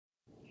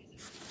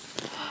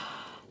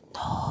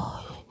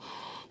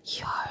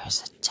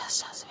course,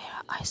 just as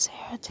I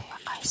swear to you,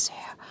 I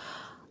swear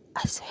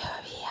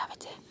we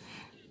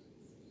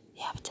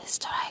have to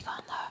strike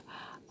on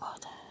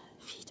the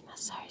feet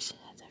massage,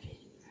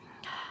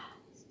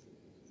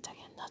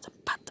 not the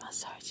butt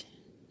massage,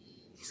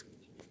 because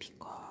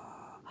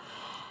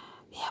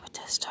we have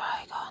to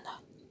strike on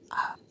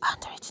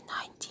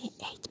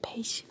 198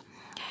 page.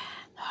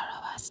 All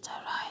of us the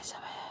rise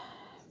of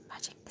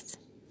magics.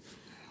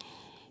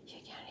 You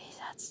can read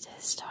that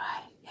the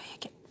story. Yeah,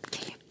 can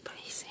you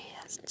please read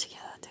that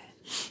together too?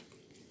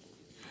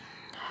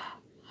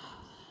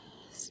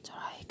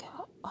 Strike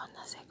on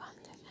a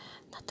second.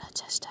 Not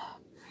just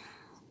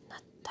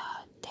not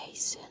a day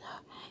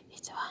sooner.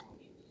 It's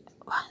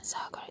one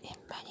circle in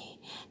many.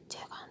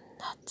 Second,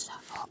 not the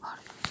for all.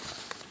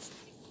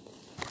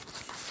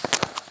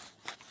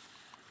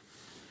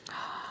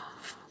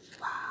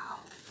 Wow.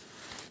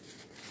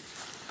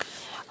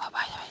 Oh,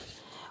 by the way,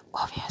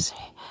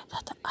 obviously,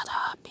 that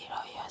other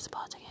below years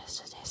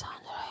podcast they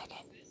sound like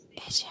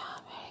Asian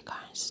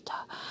Americans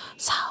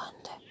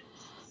sound.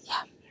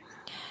 Yeah.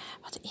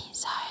 But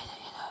inside,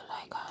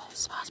 like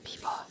smart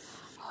people, or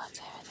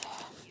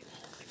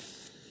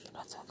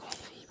lots of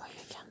great people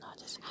you can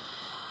notice.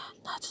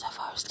 Not the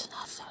first,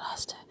 not the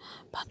last,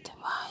 but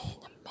one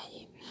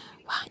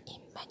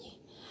in many.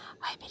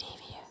 I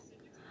believe you.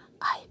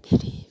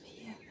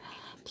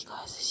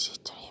 Because she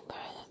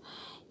trembled,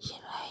 he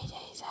laid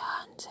his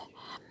hands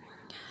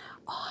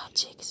on her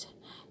cheeks,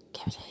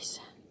 kept his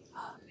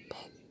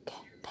big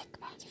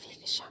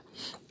fiction.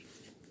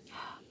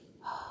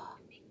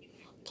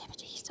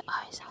 Kept his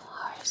eyes on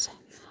hers.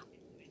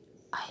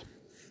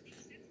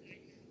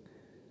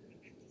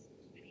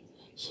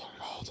 He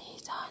laid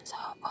his hands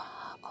on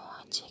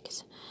her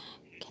cheeks,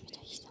 kept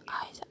his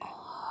eyes on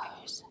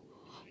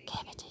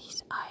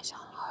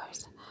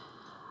hers.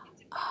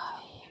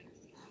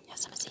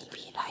 Something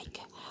we like,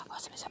 or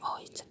something, oh,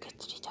 it's a good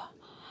return.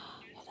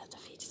 Yeah, that's a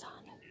feed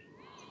sound.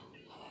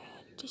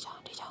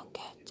 Return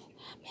good.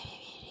 Maybe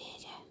we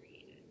read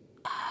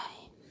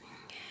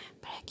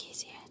break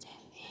easier.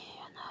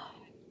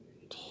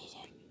 Read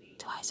it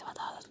twice or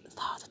the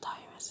third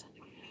times.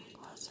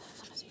 Or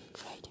something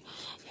great.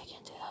 You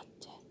can do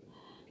that.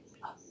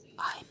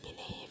 I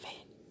believe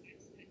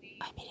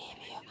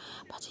you,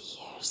 but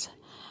here's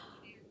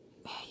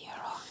where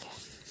you're wrong.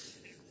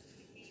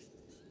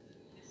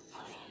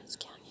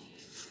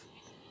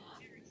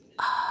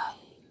 I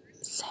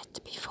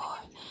said before,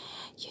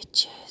 you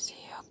choose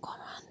your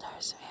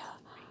commanders well,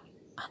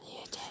 and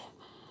you did.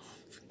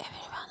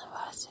 Everyone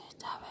was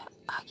that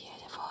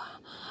argued for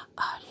an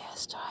earlier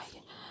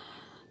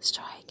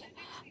strike,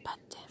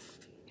 but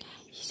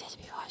he said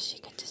before she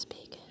could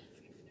speak.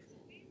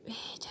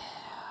 We'd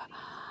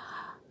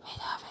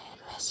have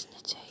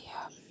listened to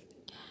your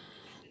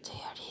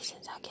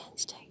reasons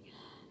against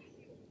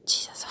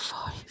Jesus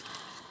for.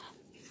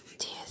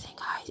 Do you think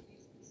I...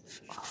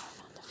 Oh,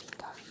 on the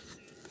finger.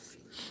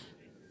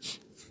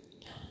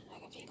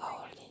 Like a finger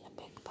holding a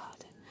big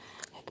part.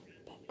 Like a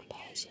big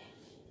page.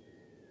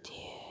 Do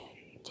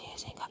you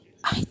think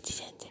I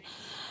didn't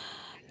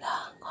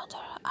learn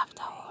control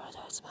after all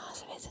those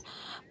months with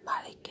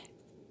Malik?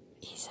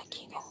 He's the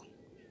king of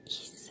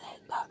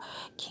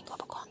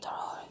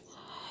control.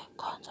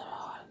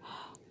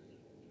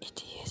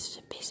 It used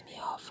to piss me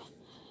off.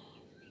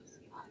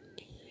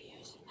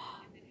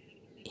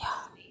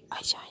 Yeah,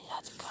 I joined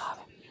that club,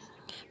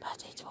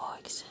 but it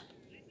works.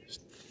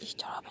 He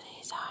dropped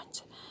his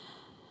hands,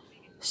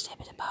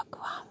 stepped back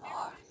one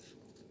more.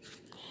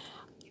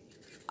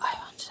 I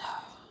want the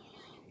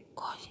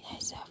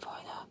coordinator for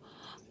the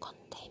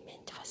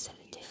containment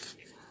facility.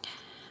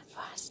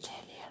 Once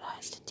they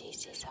realized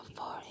this is a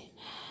foreign,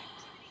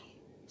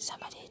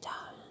 somebody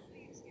down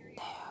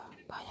there,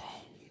 by the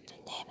way, the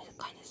name is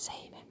kind of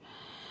same.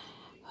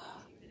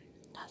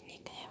 Not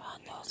nickname,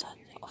 and also,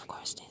 of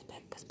course, this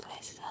big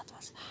place that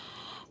was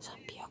some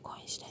pure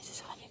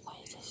coincidences, funny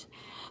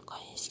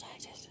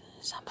coincidences.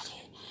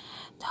 Somebody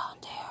down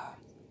there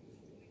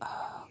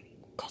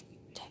got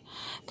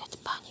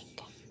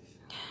panic.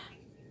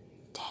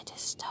 They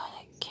just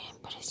started killing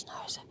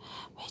prisoners,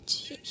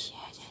 which he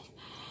had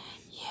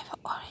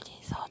already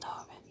thought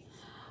of.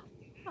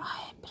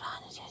 I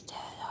planned to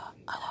tell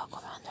the other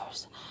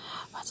commanders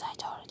what I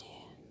told you.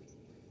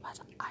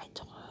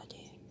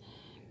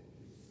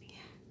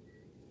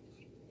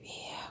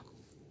 Yeah.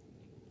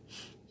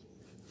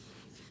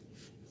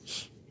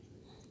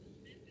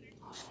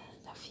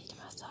 The feet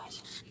massage.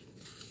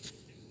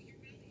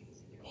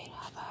 We'll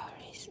have a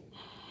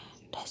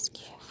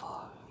rescue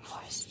for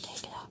first.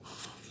 Take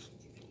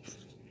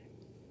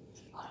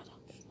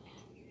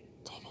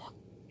the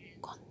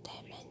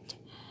containment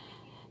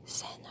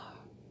center.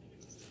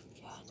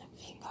 The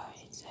finger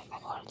is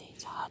already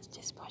in hard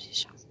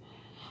disposition.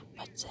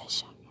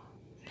 Possession.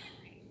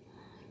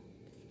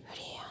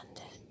 Free and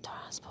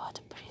transport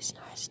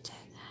prisoners to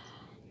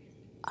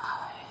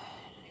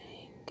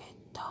Arlington.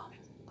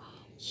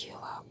 You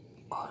are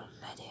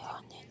already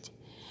on it.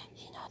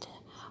 You know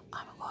that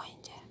I'm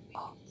going to.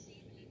 Oh.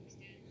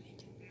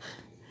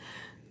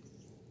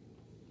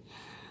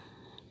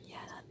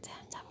 Yeah, that's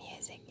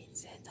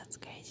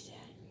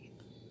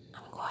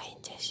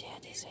share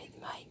this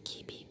with my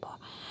key people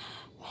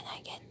when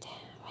I get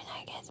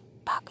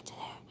back to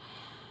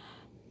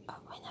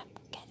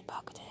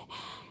the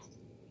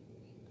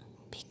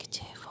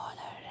picture for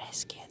the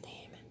rescue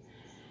team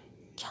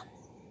can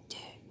do.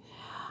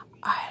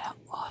 I'll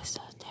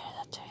also tell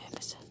the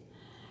troops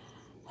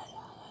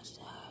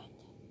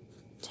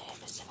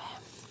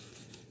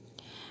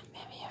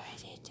when we are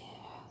ready to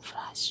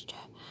flash to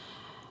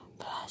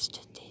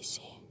DC.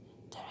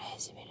 The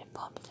race will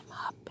pump them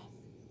up.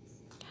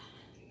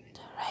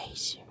 The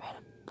race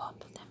will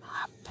pump them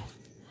up.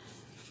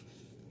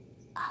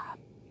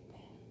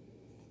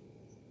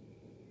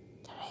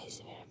 The race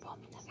will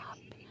pump them up.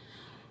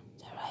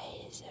 The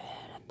race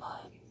will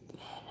pump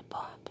them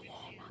up.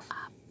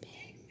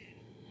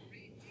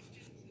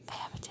 I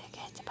have to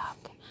get back.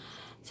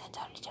 Spend a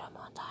little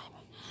more time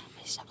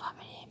with the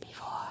family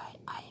before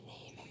I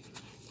leave.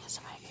 Yes,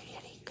 I'm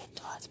really good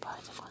towards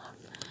parts of one.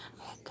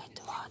 Good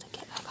towards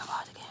get like a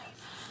word again.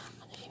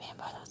 And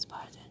remember those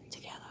parts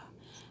together.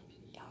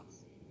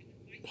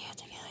 We are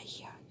together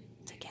here.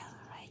 Together,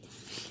 right?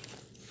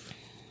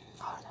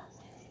 Hold on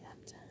a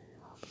minute.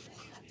 Hopefully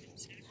that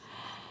means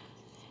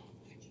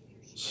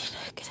you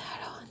looked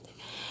around.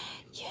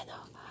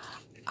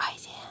 I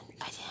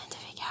didn't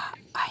figure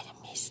I'd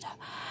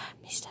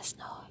Mr.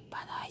 Snow,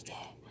 but I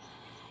did.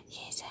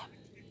 His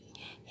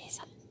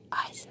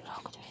eyes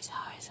locked with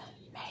ours.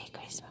 Merry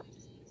Christmas.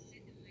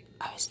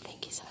 I was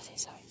thinking something,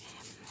 sorry.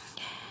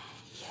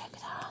 You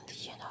looked around,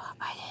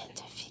 I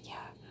didn't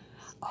figure.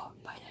 Oh,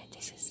 by the way,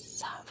 this is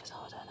some of the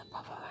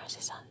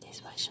performances on this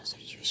version, so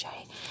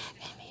usually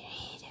when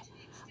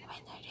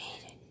I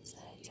read, it's a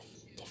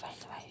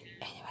different way.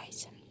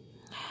 Anyways,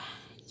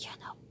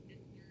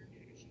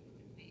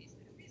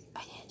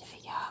 I didn't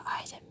figure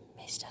I'd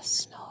Mr.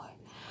 Snow,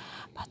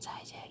 but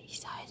I did.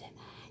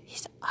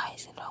 His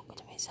eyes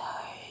locked with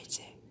hers.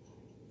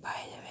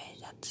 By the way,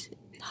 that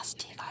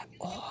nasty guy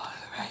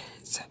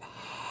always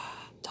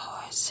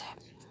does.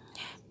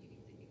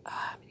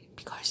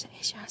 Because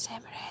Asian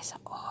families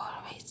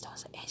always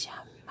those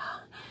Asian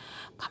men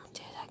come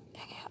to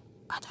the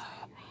other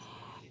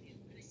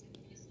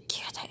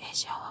cute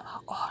Asian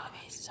woman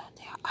always,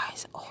 their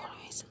eyes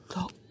always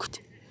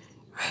locked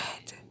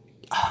red.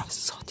 Oh,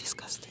 so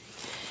disgusting.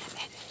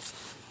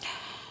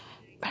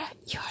 But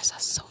yours are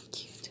so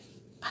cute.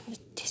 And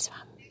this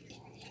one,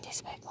 in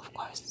this way, of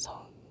course,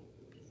 so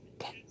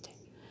good.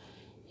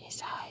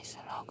 His eyes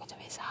locked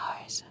with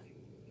hers.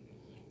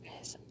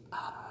 Yes,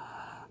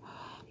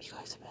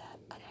 because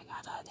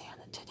at the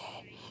end of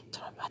today,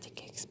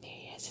 traumatic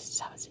experience is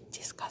something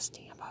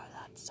disgusting about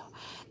that. So,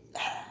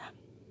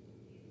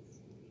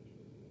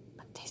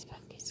 but this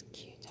book is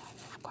cute,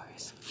 of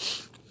course.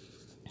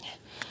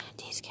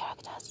 These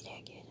characters,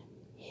 they're good.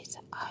 His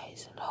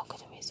eyes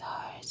locked with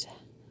hers.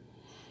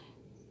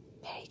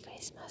 Merry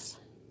Christmas.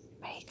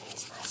 Merry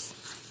Christmas.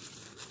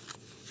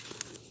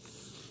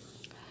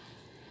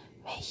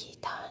 When he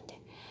turned,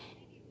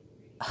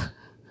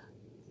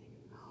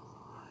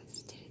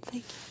 still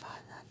thinking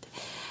about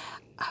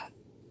that.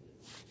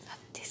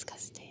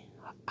 Disgusting.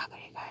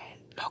 Ugly guy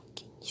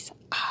locking his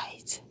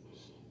eyes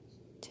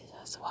to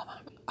those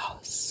women. Oh,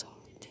 so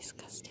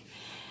disgusting.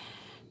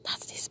 Not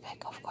this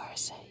book, of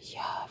course.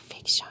 Yeah,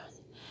 fiction.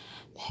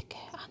 Beck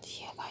and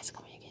you guys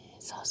communicating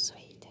so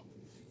sweet.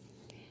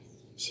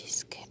 She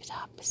scooped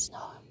up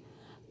snow,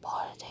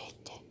 boiled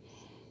it,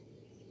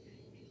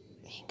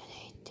 winged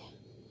it,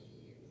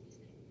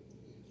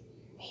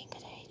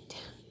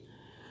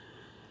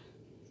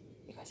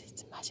 because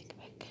it's a magic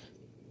book.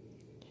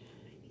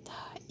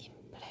 The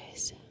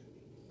impulse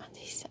and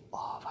his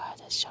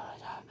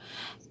over-the-shoulder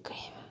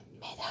cream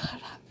made her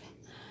laugh.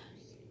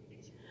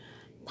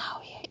 Now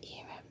we're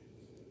even.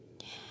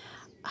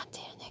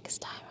 Until next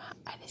time,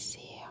 I'll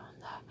see you on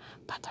the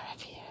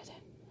battlefield.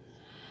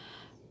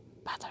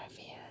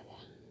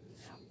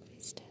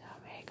 It's the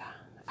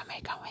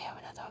American way of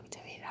the dog.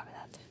 We love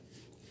that.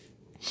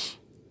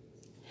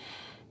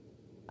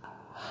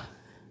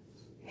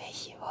 When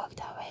he walked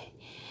away,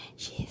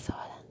 she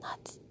thought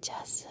not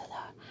just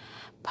the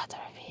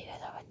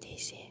battlefield of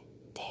DC,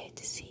 they would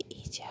see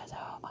each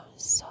other on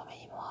so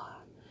many more.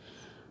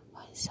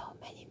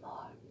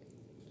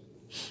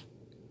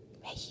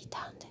 When he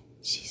turned,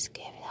 she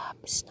scooped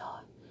up snow,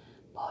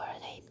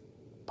 boiled it,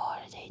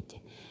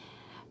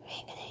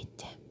 winged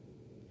it.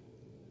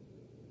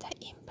 The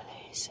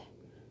impulse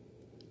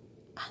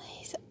and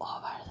his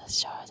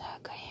over-the-shoulder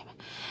cream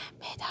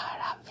made her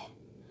laugh.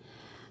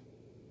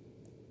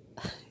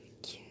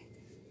 Cute.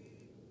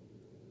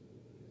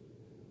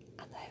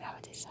 And I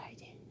love this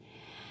idea.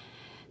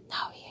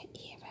 Now we're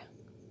even.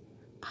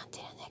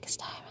 Until next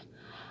time,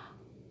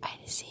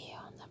 I'll see you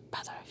on the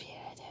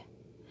battlefield.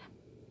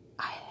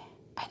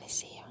 I'll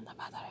see you on the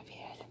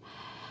battlefield.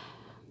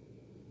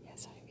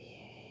 Yes, I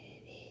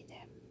read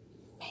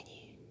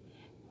many.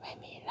 When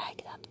we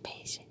like that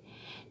page,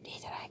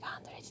 read like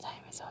 100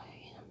 times or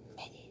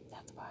many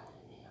that one.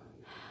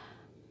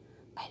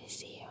 I'll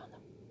see you on the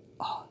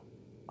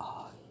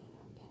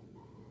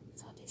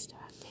so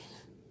distracted.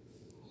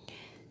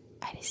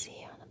 I'll see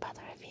you on the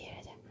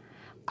battlefield.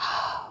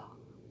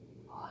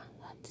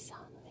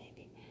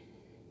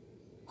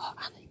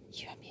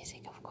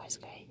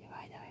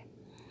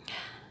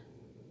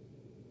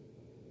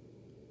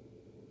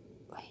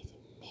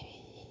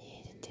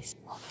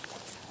 moment.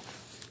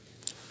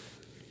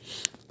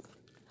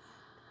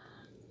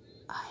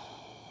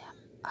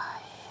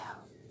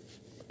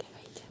 Okay,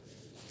 wait.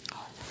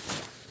 Hold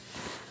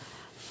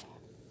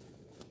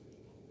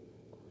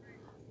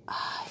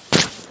on.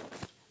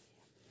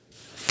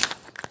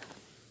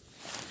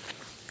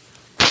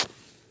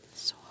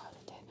 So hard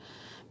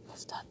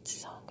because that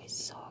song is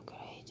so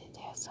great.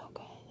 They are so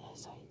great,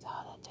 so it's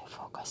hard to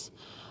focus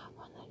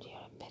on a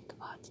really big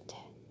part.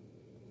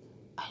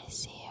 I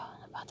see on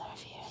the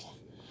battlefield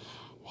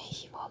when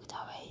he walked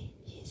away,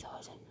 he saw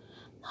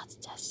not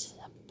just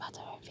the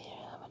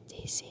battlefield of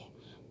DC,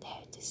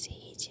 there to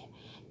see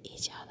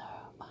each other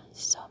on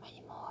so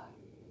many more.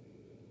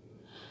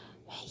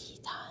 When he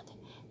turned,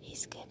 he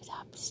skipped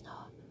up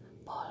snow,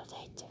 balled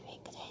it,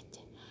 winged it,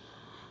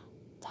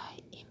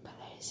 the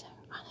impellers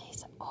on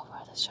his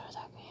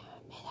over-the-shoulder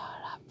grin made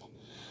her laugh.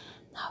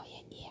 Now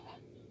we're even.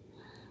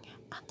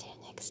 Until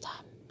next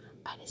time,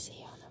 I'll see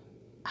you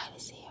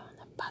on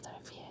the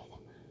battlefield.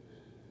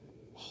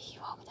 When he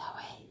walked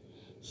away,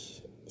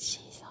 she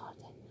thought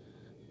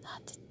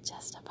not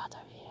just a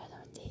battlefield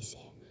of DC.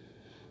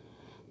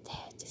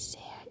 There to see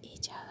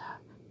each other,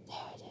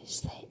 there to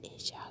see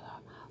each other